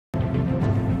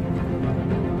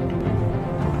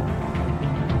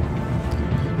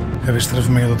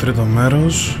Επιστρέφουμε για το τρίτο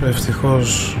μέρος.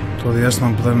 Ευτυχώς το διάστημα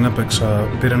που δεν έπαιξα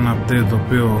πήρε ένα update το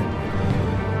οποίο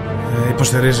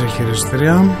υποστηρίζει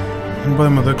χειριστήρια. Οπότε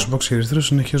με το Xbox χειριστήριο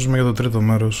συνεχίζουμε για το τρίτο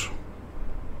μέρος.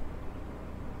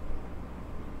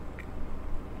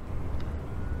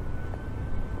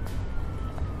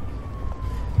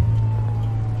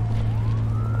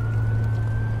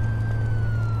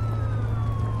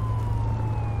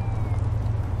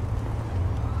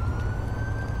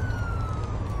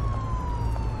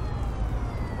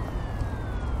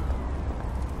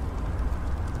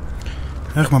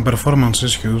 Έχουμε performance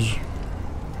issues.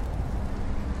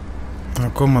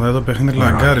 Ακόμα δεν το παιχνίδι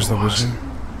λαγκάρει στο PC.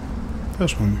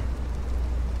 Τέλος πάντων.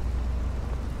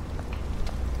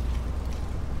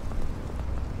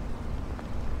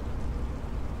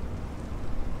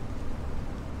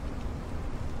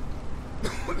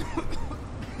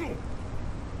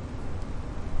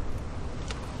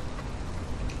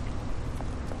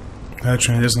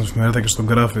 Έτσι είναι στην εφημερίδα και στο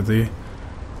graffiti,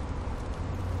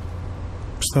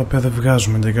 στα οποία δεν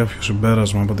βγάζουμε και κάποιο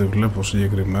συμπέρασμα από ό,τι βλέπω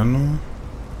συγκεκριμένο.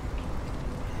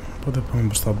 Οπότε πάμε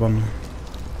προς τα πάνω.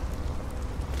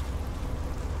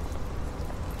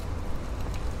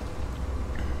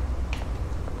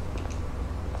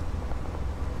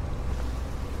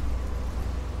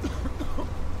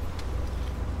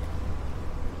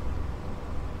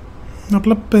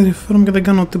 Απλά περιφέρομαι και δεν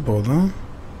κάνω τίποτα.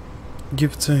 Give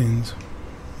change.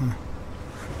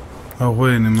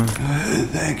 Away είμαι.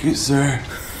 Thank you, sir.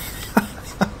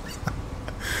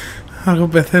 Αργό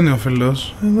πεθαίνει ο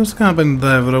φίλος. Δώστε κάνα 50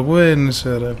 ευρώ. Away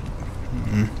είσαι ρε.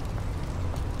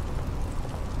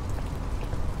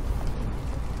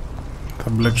 Θα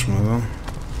μπλέξουμε εδώ.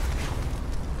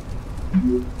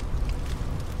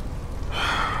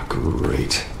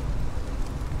 Great.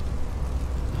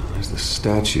 There's the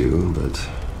statue, but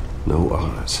no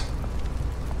Oz.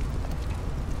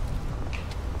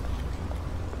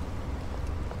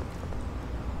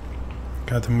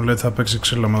 Κάτι μου λέει θα παίξει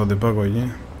ξύλο με τον τυπάκο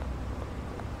εκεί.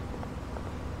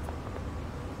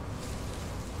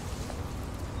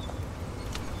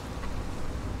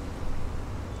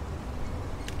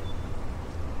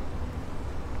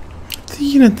 Τι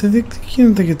γίνεται, δεν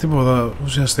γίνεται και τίποτα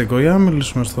ουσιαστικό. Για να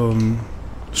μιλήσουμε στον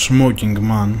Smoking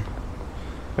Man.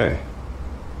 Hey,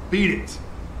 beat it.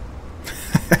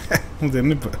 Μου την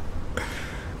είπε.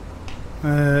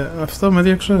 Αυτό με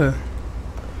διώξε.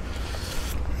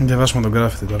 Διαβάσουμε τον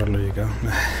graffiti τώρα λογικά.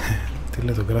 Τι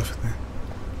λέει το graffiti.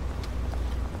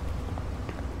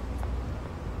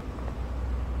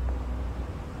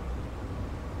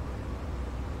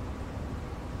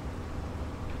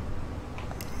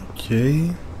 Οκ.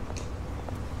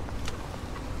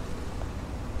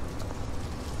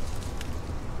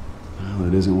 Well,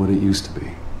 it isn't what it used to be.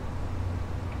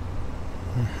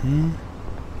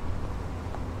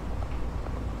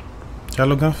 Κι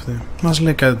άλλο graffiti. Μας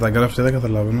λέει κάτι τα graffiti, δεν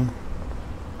καταλαβαίνω.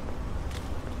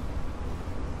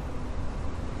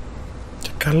 Και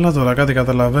καλά τώρα κάτι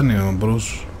καταλαβαίνει ο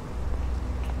Bruce.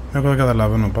 Εγώ δεν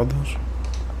καταλαβαίνω πάντως.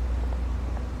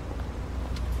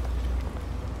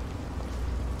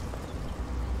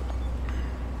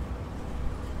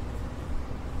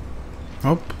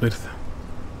 Οπ, ήρθε.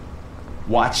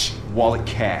 Watch wallet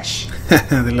cash.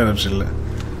 Τι λένε ψηλέ.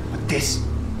 But this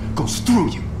goes through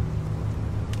you.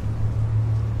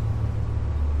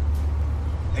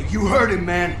 Hey, you heard him,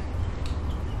 man.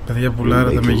 Παιδιά πουλάρε,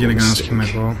 δεν με γίνει κανένα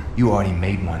σκηνικό. You already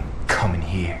made one coming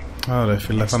here. Ωραία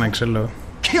φίλε, θα είναι ξύλο.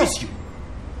 Kills you.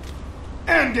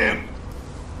 And him.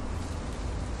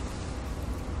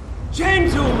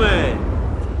 Gentlemen.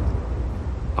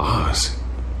 Oz.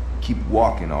 Keep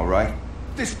walking, all right?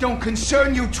 This don't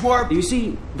concern you, twerp. You see,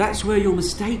 that's where you're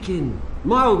mistaken.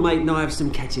 My old mate and I have some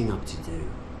catching up to do.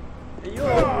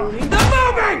 The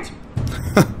moment!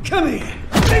 Come here.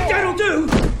 Think that'll do?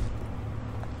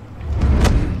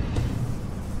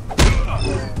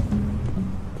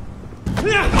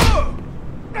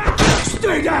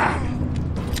 Stay down!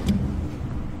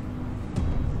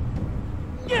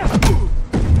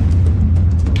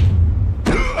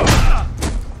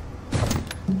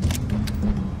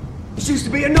 This used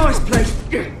to be a nice place.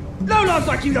 Lowlifes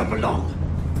like you don't belong.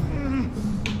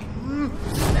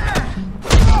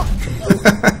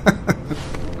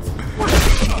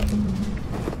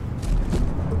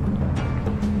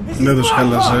 Δεν τους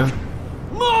χάλασε.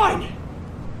 Mine!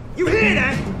 You hear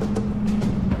that?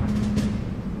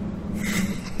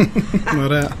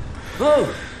 Ωραία. Oh,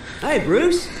 hey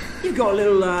Bruce. You've got a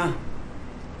little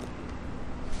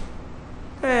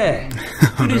Hey,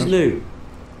 good as new.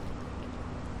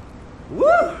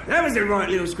 Woo! That was a right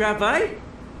little scrap, eh?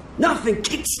 Nothing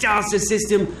kickstarts the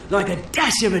system like a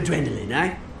dash of adrenaline, eh?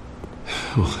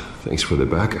 Well, thanks for the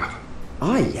backup.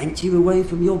 I yanked you away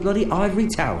from your bloody ivory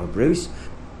tower, Bruce.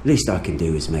 Least I can do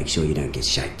is make sure you don't get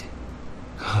shaked.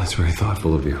 Oh, that's very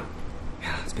thoughtful of you.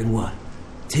 It's been what?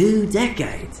 2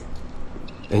 decades?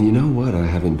 And you know what? I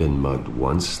haven't been mugged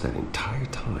once that entire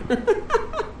time.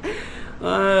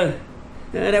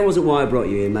 That wasn't why I brought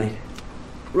you here, mate.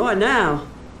 Right now,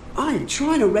 I am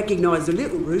trying to recognize the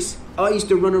little Bruce I used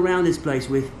to run around this place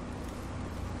with.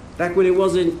 Back when it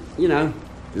wasn't, you know,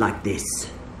 like this.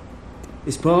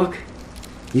 This park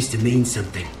used to mean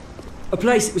something. A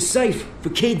place that was safe for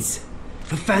kids,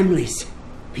 for families.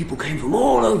 People came from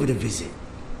all over to visit.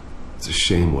 It's a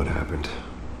shame what happened.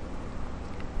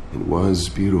 It was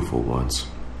beautiful once.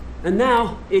 And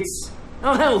now it's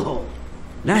a hellhole.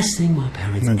 Last thing my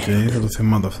parents Okay, θα το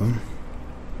θυμάται αυτό.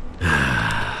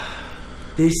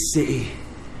 This city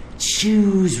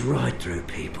chews right through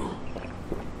people.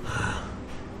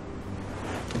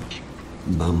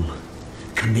 Mum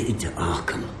committed to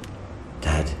Arkham.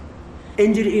 Dad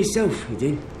ended it himself, he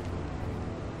did.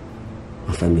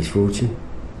 My family's fortune,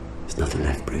 there's nothing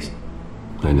left, Bruce.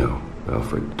 I know.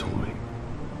 Alfred told me.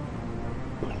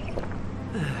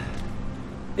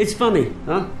 It's funny,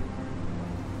 huh?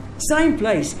 Same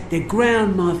place that ground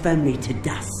my family to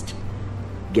dust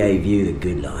gave you the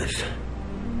good life.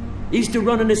 Used to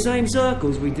run in the same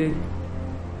circles we did.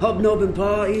 Hobnobbing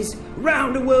parties,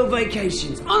 round-the-world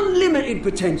vacations, unlimited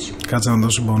potential. Κάτσε να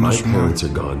δώσω bonus. My parents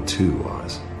are gone too,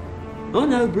 Oz. I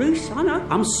know, Bruce, I know.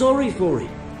 I'm sorry for it.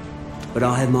 But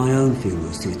I have my own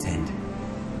funerals to attend.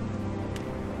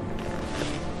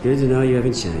 Good to know you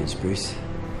haven't changed, Bruce.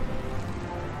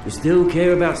 You still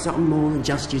care about something more than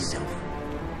just yourself.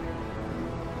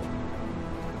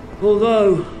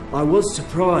 Although, I was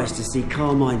surprised to see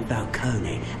Carmine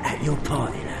Falcone at your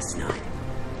party last night.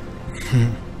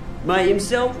 Made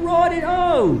himself right at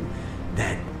home.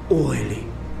 That oily...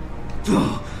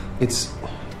 It's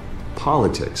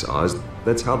politics, Oz.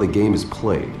 That's how the game is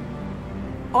played.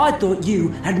 I thought you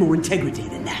had more integrity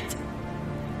than that.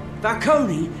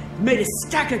 Falcone made a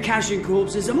stack of cashing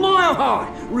corpses a mile high,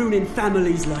 ruining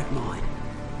families like mine.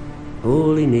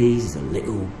 All he needs is a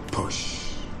little push.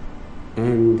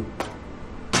 And...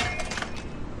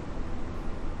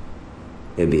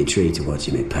 it'd be a treat to watch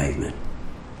him hit pavement.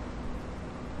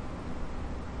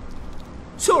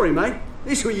 Sorry, mate.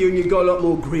 This reunion got a lot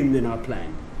more grim than I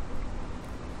planned.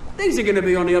 Things are going to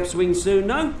be on the upswing soon,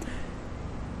 no?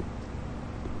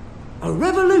 A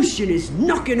revolution is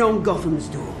knocking on Gotham's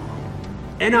door.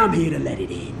 And I'm here to let it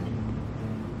in.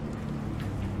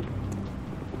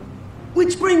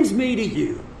 Which brings me to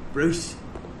you, Bruce.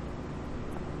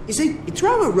 You see, you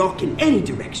throw a rock in any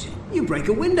direction, you break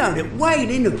a window that Wayne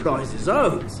Enterprises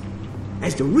owns.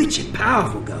 As the rich and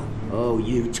powerful go, oh,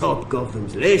 you top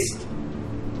Gotham's list.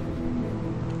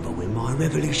 But when my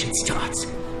revolution starts,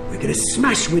 we're gonna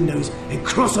smash windows and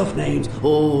cross off names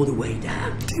all the way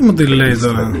down. Τι μου τη λέει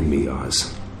τώρα? Me,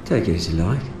 Oz. Take it as you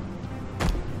like.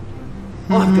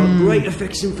 I've got great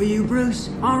affection for you, Bruce.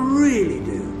 I really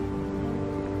do.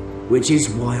 Which is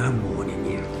why I'm warning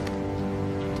you.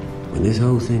 When this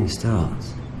whole thing starts,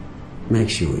 make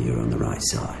sure you're on the right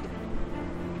side.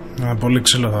 Πολύ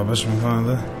ξύλο θα πέσει, μου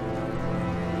φαίνεται.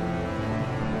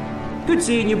 Good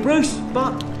seeing you, Bruce,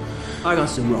 but I got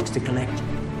some rocks to collect.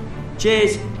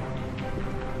 Cheers.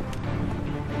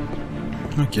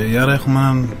 Okay, άρα έχουμε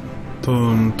έναν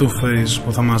τον Two-Face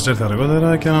που θα μας έρθει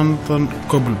αργότερα και έναν τον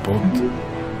Cobblepot.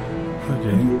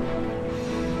 Okay.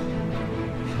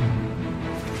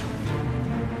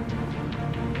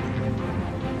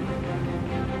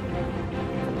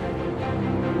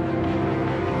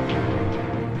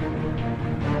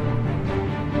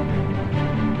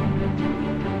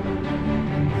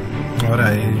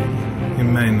 Ωραία, η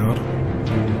Manor.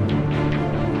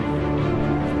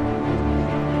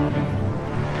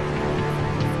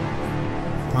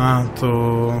 Α,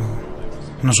 το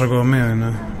νοσοκομείο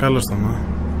είναι. Καλώς το μα.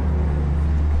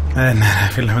 Ναι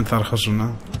ρε φίλε, μετά θα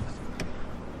αρχόσουνα.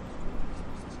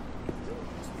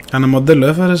 Κάνα μοντέλο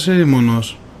έφερες ή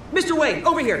μόνος? Mr. Wayne,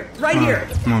 over here, right here.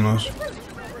 Μόνος.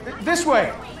 This way.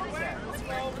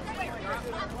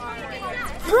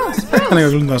 Έκανε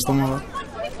κακλούν τα στόματα.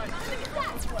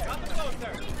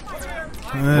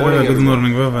 Good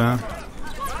morning, βέβαια.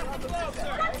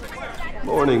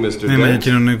 Morning, Mr. Είμαι Dent.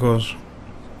 κοινωνικός.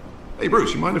 Hey,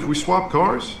 Bruce, you mind if we swap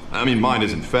cars? I mean, mine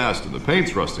isn't fast and the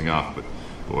paint's rusting off, but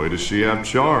boy, does she have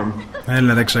charm.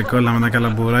 Έλα ρε ξεκόλλα με τα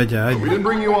καλαμπουράκια. We didn't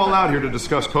bring you all out here to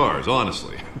discuss cars,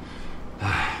 honestly.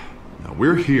 Now,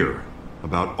 we're here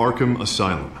about Arkham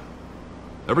Asylum.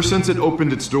 Ever since it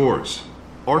opened its doors,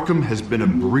 Arkham has been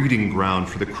a breeding ground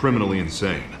for the criminally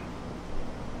insane.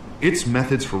 its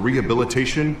methods for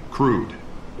rehabilitation crude,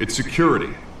 its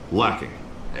security lacking.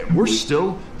 And we're still,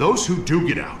 those who do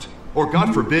get out, or God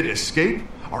forbid escape,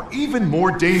 are even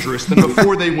more dangerous than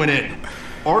before they went in.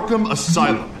 Arkham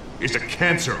Asylum is a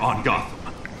cancer on Gotham.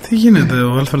 Τι γίνεται,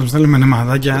 ο Άλφαλος στέλνει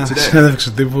μηνύματάκια,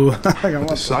 συνέντευξη τύπου.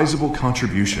 With a sizable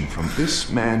contribution from this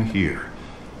man here,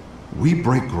 we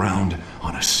break ground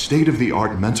on a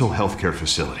state-of-the-art mental health care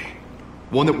facility.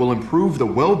 One that will improve the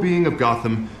well-being of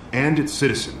Gotham and its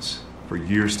citizens for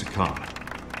years to come.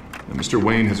 And Mr.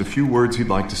 Wayne has a few words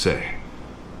he'd like to say.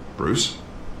 Bruce?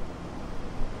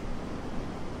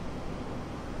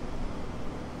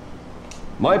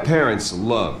 My parents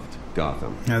loved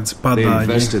Gotham. Έτσι They πάντα εκεί.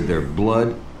 invested their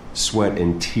blood, sweat,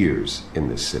 and tears in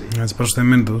this city. Έτσι προς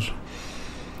τιμήν τους.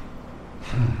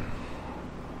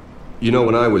 You know,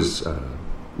 when I was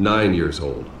 9 years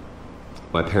old,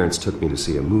 my parents took me to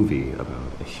see a movie about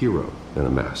a hero in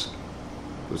a mask.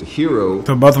 It was a hero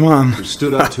Το Batman. who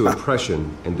stood up to oppression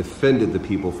and defended the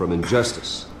people from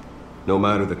injustice, no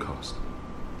matter the cost.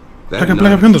 That Πλάκα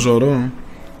night, ποιο είναι το ζώρο.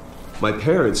 my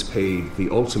parents paid the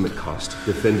ultimate cost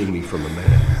defending me from a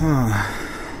man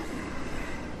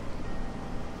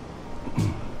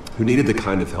who needed the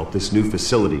kind of help this new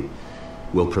facility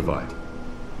will provide.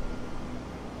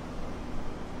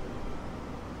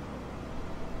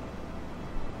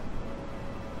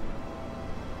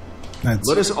 Έτσι.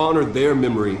 Let us honor their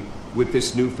memory with this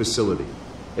new facility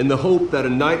in the hope that a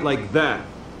night like that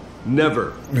never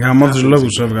Γαμώ τους happens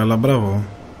λόγους again. έβγαλα, μπράβο.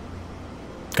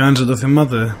 Κάνεις να το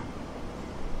θυμάται.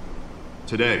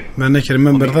 Today, Δεν έχει on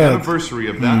remember the that. anniversary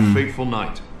of that fateful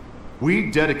night, we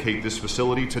dedicate this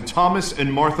facility to Thomas and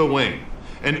Martha Wayne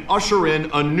and usher in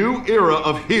a new era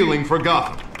of healing for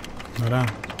Gotham. Ωραία.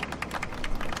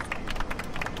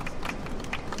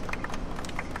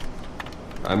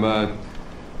 I'm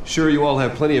sure you all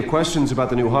have plenty of questions about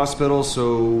the new hospital, so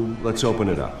let's open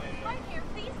it up.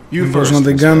 You Πώς first. να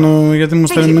την Miss κάνω, γιατί μου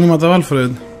στέλνει Thank you. μηνύματα ο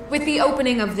Άλφρεντ. With the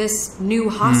opening of this new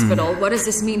hospital, what does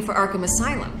this mean for Arkham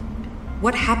Asylum?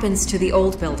 What happens to the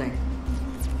old building?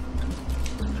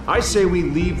 I say we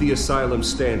leave the asylum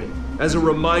standing as a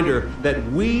reminder that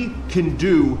we can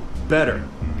do better.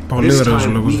 Πολύ This ωραίος ο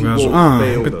time λόγος we βγάζω. won't Α,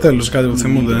 fail επιτέλους those κάτι που who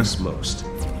θυμούνται. need us most.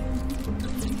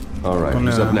 All right, Πολύ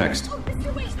who's up ωραία. next?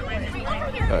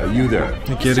 You there.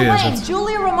 Οι Mr. κυρίες, Wayne, έτσι.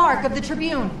 Julia Remark of the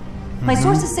Tribune. My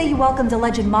sources say you welcomed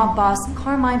alleged mob boss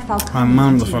Carmine Falcone.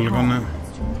 Αμάν το to your φαλικό, home. ναι.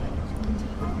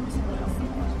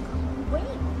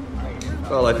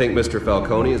 Well, I think Mr.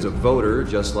 Falcone is a voter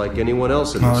just like anyone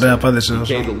else in the Ωραία city. απάντηση He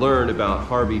δώσα. came to learn about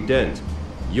Harvey Dent,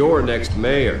 your next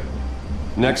mayor.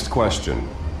 Next question.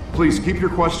 Please keep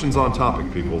your questions on topic,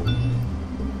 people.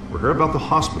 We're here about the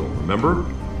hospital, remember?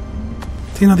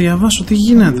 Τι να διαβάσω, τι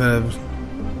γίνεται.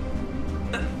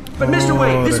 But Mr.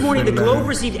 Wayne, this Oh, morning the φίλε. Globe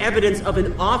received evidence of an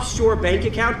offshore bank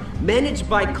account managed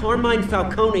by Carmine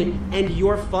Falcone and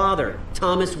your father,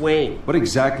 Thomas Wayne. What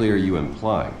exactly are you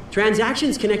implying?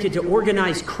 Transactions connected to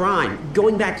organized crime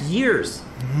going back years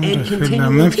and φίλε,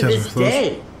 continuing με to έφτιαξε this αυτός. day.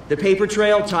 The paper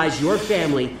trail ties your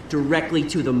family directly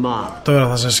to the mob. Τώρα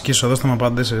θα σε σκίσω εδώ, θα μου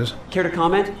απαντήσεις. Care to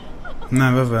comment? Ναι,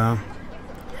 βέβαια.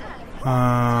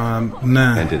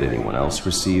 Ναι. And did anyone else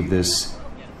receive this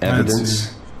evidence?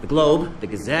 The Globe, the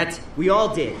Gazette, we all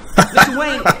did. Mr.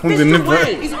 Wayne, Mr.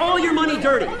 Wayne, is all your money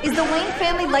dirty? Is the Wayne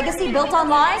family legacy built on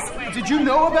lies? Did you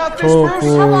know about this, Oh, Bruce?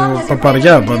 How long has your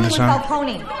Παπαριά family been dealing with απάντησα.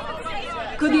 Falcone?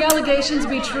 Could the allegations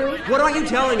be true? What are you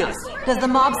telling us? Does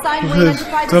the mob sign Wayne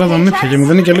Enterprises Τώρα τον ήπια και μου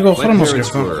δίνει και λίγο My χρόνο parents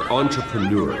σκεφτώ. were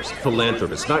entrepreneurs,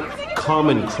 philanthropists, not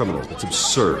common criminals. It's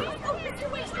absurd.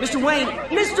 Mr. Wayne,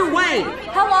 Mr. Wayne!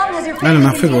 How long has your Έλα, family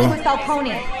να been φύγω. dealing with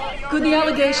Falcone? Could the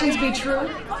allegations be true?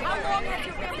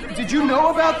 Did you know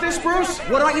about this, Bruce?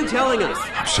 What are you telling us?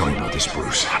 I'm sorry about this,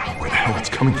 Bruce. I don't know where the hell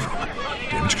it's coming from.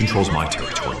 Damage control's my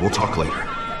territory. We'll talk later.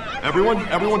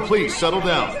 Everyone, please settle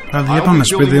down. Άντε, I'll για be πάμε fielding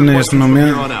σπίτι, your είναι η questions from αστυνομία.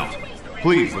 here on out.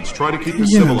 Please, let's try to keep this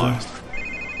γίνεται? civilized.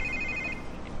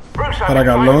 Bruce, I'm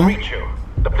Παρακαλώ. trying to reach you.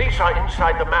 The police are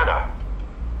inside the manor.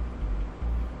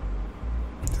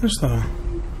 Τι θες τώρα.